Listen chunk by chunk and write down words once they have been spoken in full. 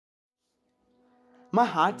My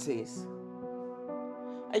heart says,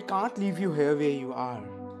 I can't leave you here where you are.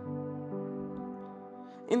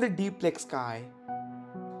 In the deep black sky,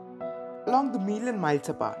 along the million miles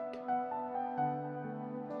apart,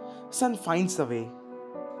 sun finds the way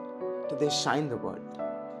to they shine the world.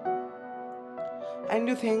 And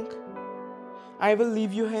you think, I will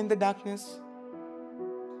leave you here in the darkness?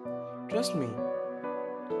 Trust me,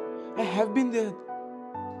 I have been there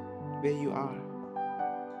where you are.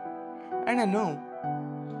 And I know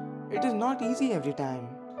it is not easy every time.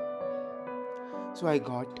 So I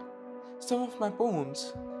got some of my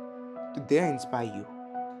poems to there inspire you.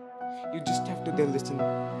 You just have to there listen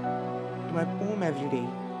to my poem every day.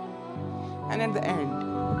 And at the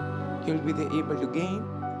end, you'll be there able to gain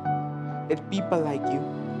that people like you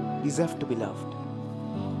deserve to be loved.